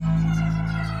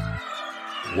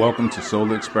Welcome to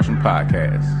Solar Expression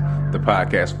Podcast, the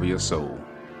podcast for your soul.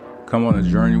 Come on a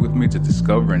journey with me to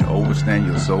discover and understand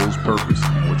your soul's purpose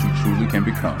and what you truly can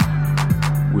become.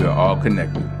 We are all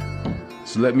connected.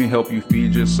 So let me help you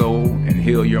feed your soul and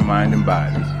heal your mind and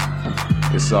body.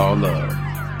 It's all love.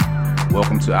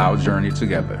 Welcome to our journey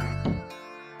together.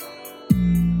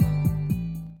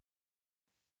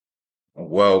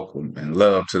 Welcome and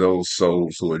love to those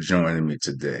souls who are joining me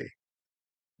today.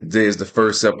 Today is the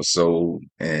first episode,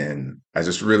 and I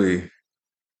just really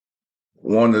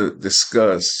want to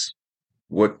discuss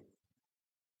what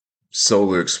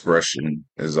solar expression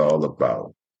is all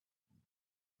about.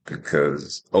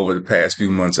 Because over the past few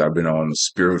months, I've been on a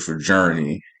spiritual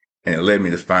journey, and it led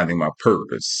me to finding my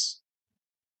purpose,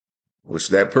 which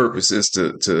that purpose is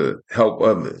to help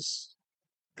others,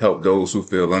 help those who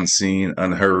feel unseen,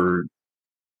 unheard,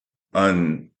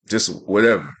 just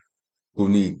whatever, who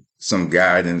need some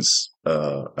guidance,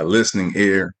 a listening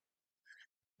ear,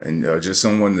 and just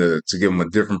someone to give them a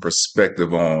different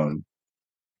perspective on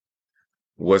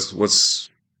what's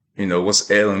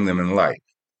ailing them in life,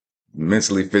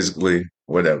 mentally, physically,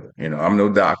 whatever. I'm no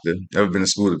doctor, never been to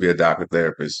school to be a doctor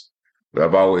therapist, but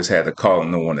I've always had a call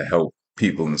and no one to help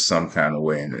people in some kind of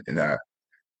way. And I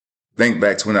think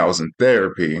back to when I was in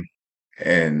therapy,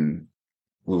 and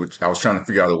I was trying to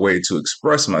figure out a way to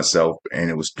express myself, and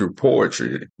it was through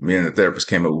poetry. Me and the therapist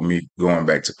came up with me going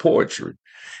back to poetry.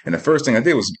 And the first thing I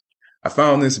did was I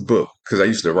found this book, because I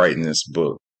used to write in this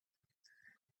book.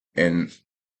 And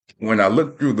when I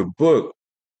looked through the book,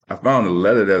 I found a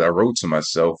letter that I wrote to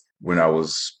myself when I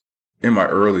was in my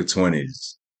early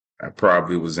 20s. I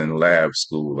probably was in lab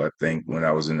school, I think, when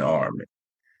I was in the Army.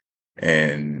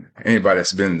 And anybody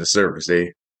that's been in the service,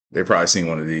 they probably seen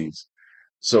one of these.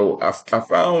 So I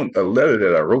found a letter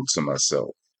that I wrote to myself,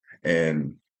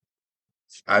 and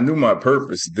I knew my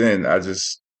purpose then. I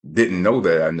just didn't know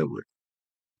that I knew it.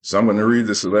 So I'm going to read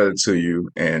this letter to you,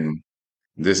 and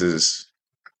this is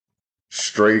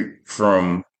straight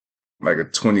from like a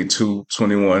 22,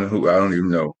 21, who I don't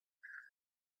even know.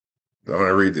 I'm going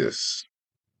to read this.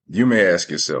 You may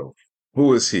ask yourself,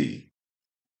 who is he?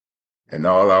 And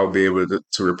all I'll be able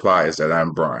to reply is that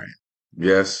I'm Brian.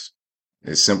 Yes,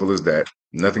 as simple as that.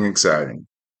 Nothing exciting.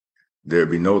 There'll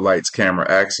be no lights, camera,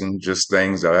 action, just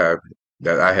things that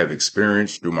I have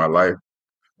experienced through my life,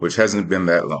 which hasn't been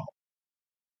that long.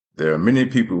 There are many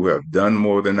people who have done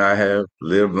more than I have,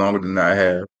 lived longer than I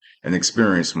have, and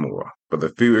experienced more. But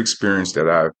the few experience that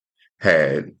I've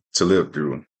had to live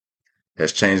through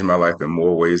has changed my life in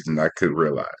more ways than I could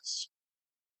realize.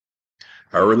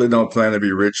 I really don't plan to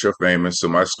be rich or famous, so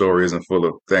my story isn't full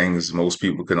of things most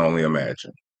people can only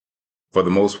imagine. For the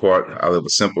most part, I live a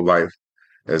simple life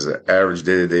as an average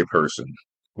day-to-day person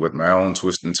with my own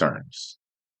twists and turns.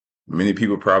 Many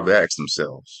people probably ask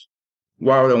themselves,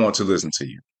 why would I want to listen to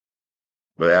you?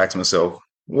 But I ask myself,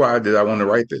 why did I want to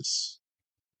write this?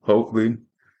 Hopefully,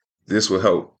 this will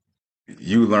help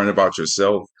you learn about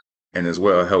yourself and as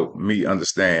well help me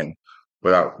understand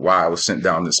why I was sent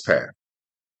down this path.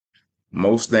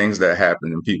 Most things that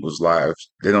happen in people's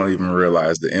lives, they don't even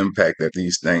realize the impact that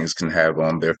these things can have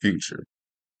on their future.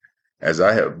 As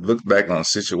I have looked back on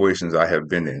situations I have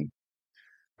been in,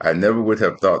 I never would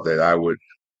have thought that I would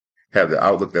have the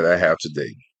outlook that I have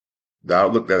today. The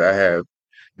outlook that I have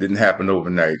didn't happen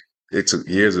overnight. It took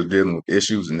years of dealing with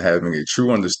issues and having a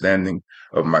true understanding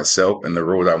of myself and the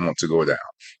road I want to go down.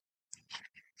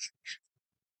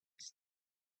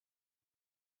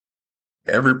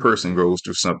 Every person goes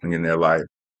through something in their life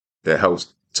that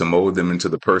helps to mold them into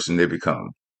the person they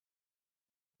become.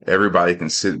 Everybody can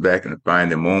sit back and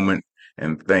find a moment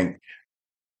and think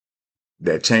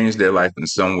that changed their life in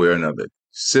some way or another.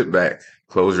 Sit back,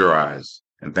 close your eyes,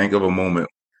 and think of a moment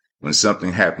when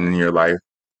something happened in your life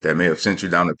that may have sent you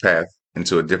down the path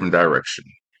into a different direction.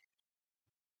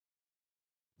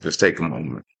 Just take a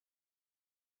moment.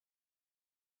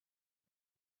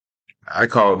 I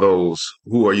call those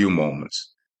who are you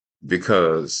moments,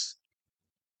 because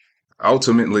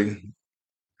ultimately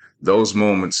those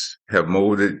moments have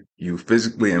molded you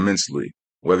physically and mentally,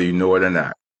 whether you know it or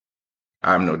not.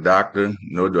 I'm no doctor,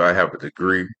 nor do I have a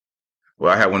degree.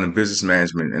 Well, I have one in business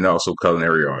management and also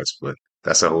culinary arts, but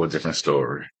that's a whole different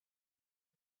story.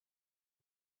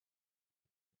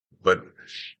 But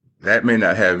that may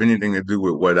not have anything to do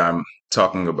with what I'm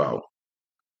talking about,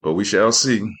 but we shall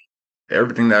see.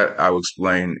 Everything that I will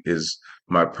explain is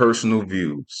my personal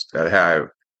views that I have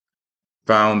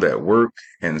found that work,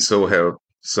 and so have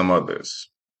some others.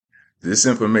 This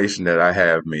information that I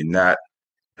have may not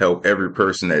help every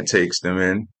person that takes them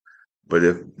in, but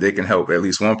if they can help at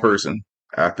least one person,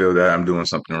 I feel that I'm doing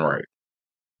something right.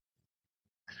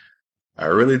 I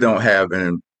really don't have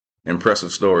an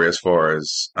impressive story as far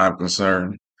as I'm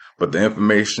concerned, but the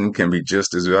information can be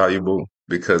just as valuable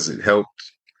because it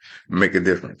helped make a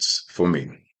difference for me.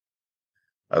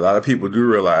 A lot of people do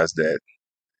realize that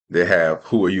they have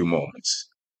who are you moments.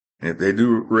 And if they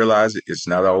do realize it, it's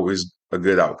not always a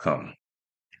good outcome.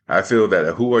 I feel that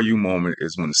a who are you moment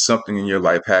is when something in your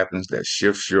life happens that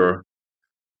shifts your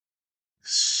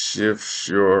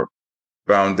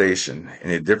foundation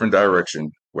in a different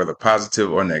direction, whether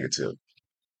positive or negative.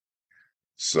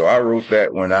 So I wrote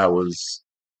that when I was,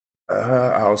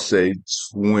 I'll say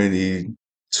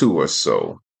 22 or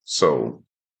so. So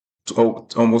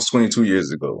almost 22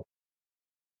 years ago.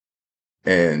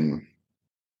 And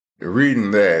reading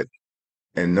that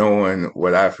and knowing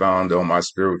what I found on my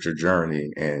spiritual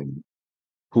journey and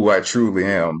who I truly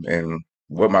am and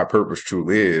what my purpose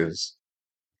truly is,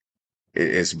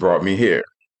 it's brought me here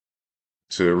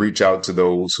to reach out to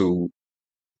those who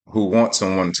want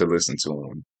someone to listen to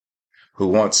them, who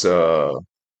wants a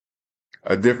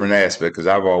different aspect. Because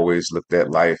I've always looked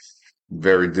at life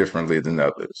very differently than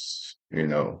others. You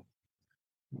know,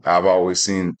 I've always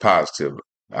seen positive.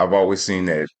 I've always seen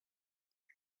that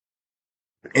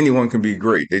anyone can be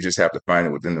great. They just have to find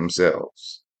it within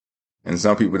themselves. And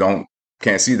some people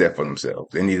can't see that for themselves.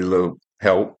 They need a little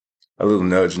help, a little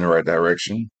nudge in the right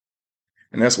direction.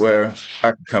 And that's where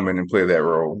I can come in and play that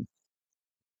role.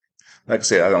 Like I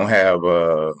said, I don't have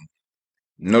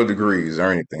no degrees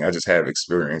or anything. I just have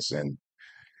experience, and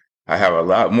I have a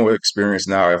lot more experience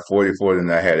now at 44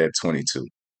 than I had at 22.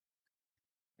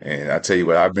 And I tell you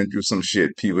what, I've been through some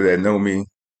shit. People that know me,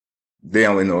 they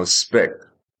only know a speck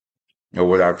of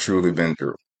what I've truly been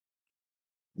through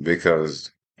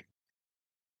because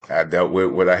I dealt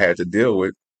with what I had to deal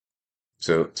with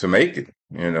to make it.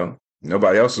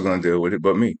 Nobody else is going to deal with it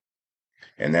but me.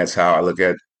 And that's how I look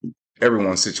at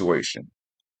everyone's situation.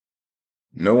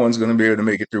 No one's going to be able to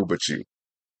make it through but you.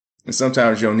 And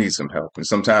sometimes you'll need some help. And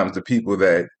sometimes the people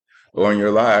that are in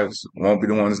your lives won't be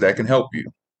the ones that can help you.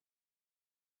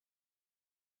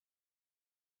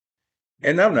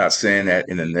 And I'm not saying that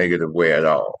in a negative way at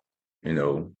all.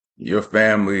 Your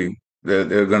family,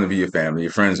 they're going to be your family.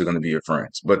 Your friends are going to be your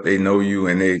friends, but they know you,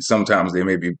 and sometimes they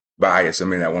may be biased. I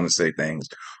may not want to say things,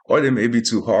 or they may be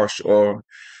too harsh, or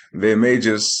they may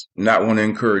just not want to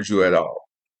encourage you at all.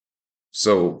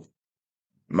 So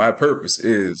my purpose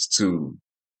is to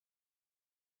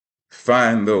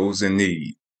find those in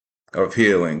need of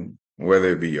healing,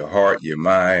 whether it be your heart, your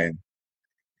mind,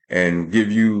 and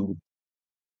give you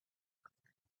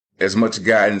as much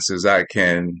guidance as I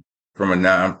can from a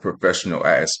non-professional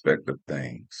aspect of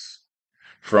things.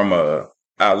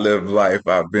 I live life,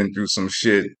 I've been through some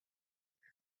shit,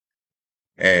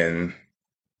 and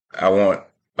I want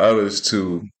others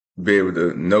to be able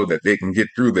to know that they can get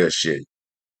through their shit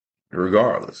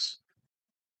regardless.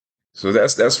 So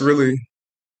that's really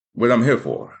what I'm here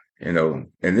for, and uh,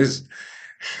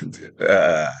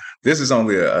 this is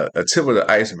only a tip of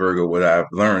the iceberg of what I've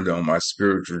learned on my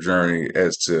spiritual journey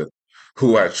as to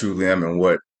who I truly am and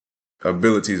what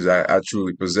abilities I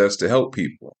truly possess to help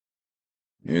people.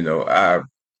 I've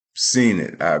seen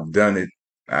it, I've done it,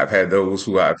 I've had those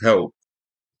who I've helped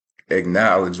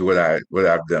acknowledge what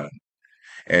I've done.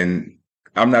 And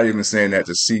I'm not even saying that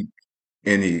to seek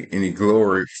any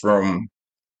glory from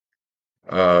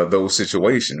those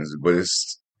situations, but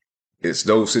it's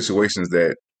those situations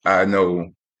that I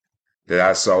know that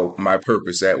I saw my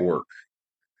purpose at work.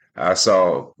 I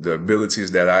saw the abilities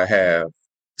that I have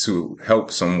to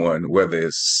help someone, whether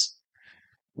it's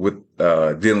with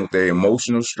dealing with their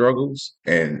emotional struggles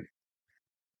and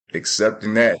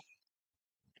accepting that,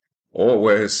 or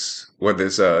whether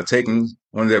it's taking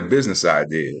one of their business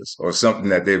ideas or something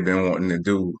that they've been wanting to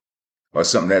do, or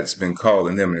something that's been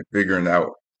calling them and figuring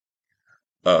out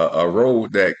a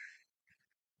road that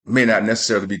may not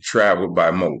necessarily be traveled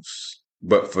by most,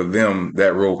 but for them,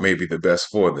 that road may be the best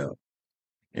for them.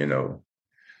 You know,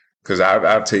 because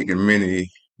I've taken many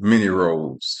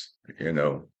roads.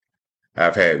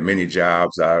 I've had many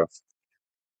jobs. I've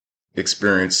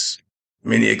experienced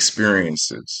many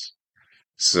experiences.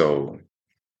 So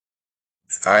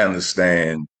I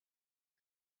understand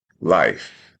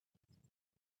life,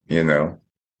 you know,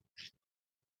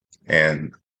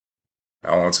 and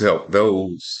I want to help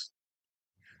those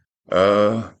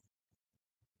uh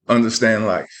understand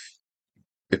life,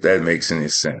 if that makes any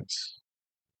sense.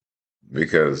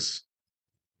 Because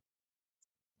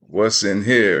what's in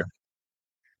here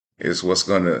is what's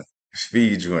gonna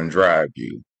feed you and drive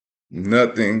you.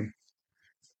 Nothing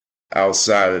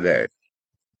outside of that.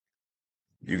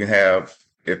 You can have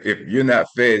if you're not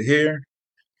fed here,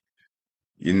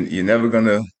 you're never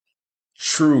gonna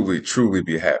truly, truly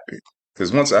be happy.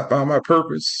 Because once I found my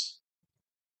purpose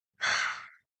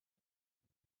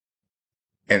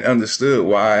and understood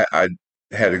why I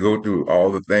had to go through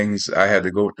all the things I had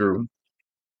to go through,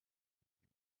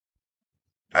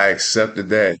 I accepted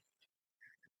that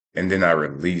and then I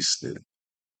released it.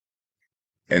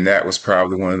 And that was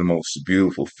probably one of the most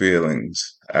beautiful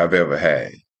feelings I've ever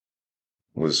had,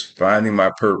 was finding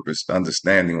my purpose,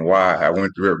 understanding why I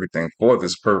went through everything for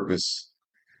this purpose,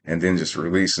 and then just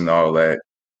releasing all that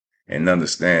and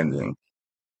understanding.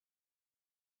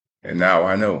 And now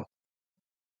I know.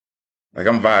 Like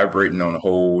I'm vibrating on a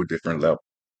whole different level.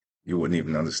 You wouldn't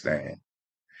even understand.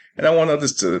 And I want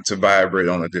others to vibrate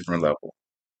on a different level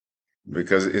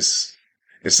because it's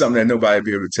something that nobody will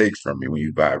be able to take from me when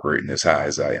you vibrating as high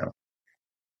as I am.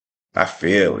 I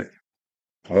feel it.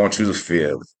 I want you to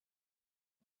feel it.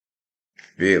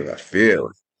 Feel it. I feel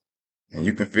it. And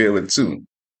you can feel it too.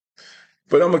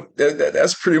 But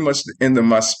that's pretty much the end of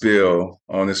my spiel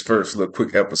on this first little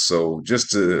quick episode, just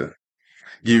to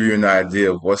give you an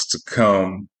idea of what's to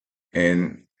come.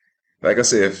 And like I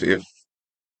said, if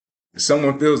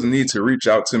someone feels the need to reach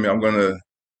out to me, I'm going to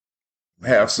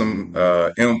have some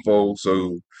info.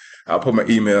 So I'll put my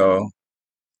email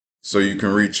so you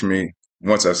can reach me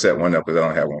once I've set one up, because I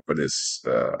don't have one for this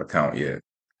account yet.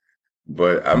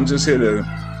 But I'm just here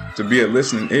to be a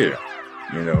listening ear,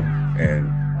 and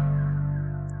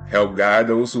help guide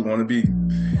those who want to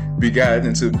be guided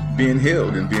into being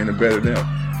healed and being a better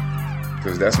them.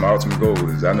 Because that's my ultimate goal.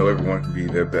 Is I know everyone can be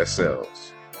their best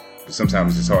selves, but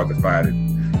sometimes it's hard to find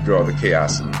it through all the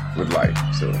chaos with life.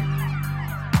 So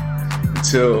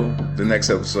until the next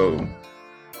episode,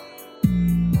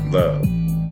 love.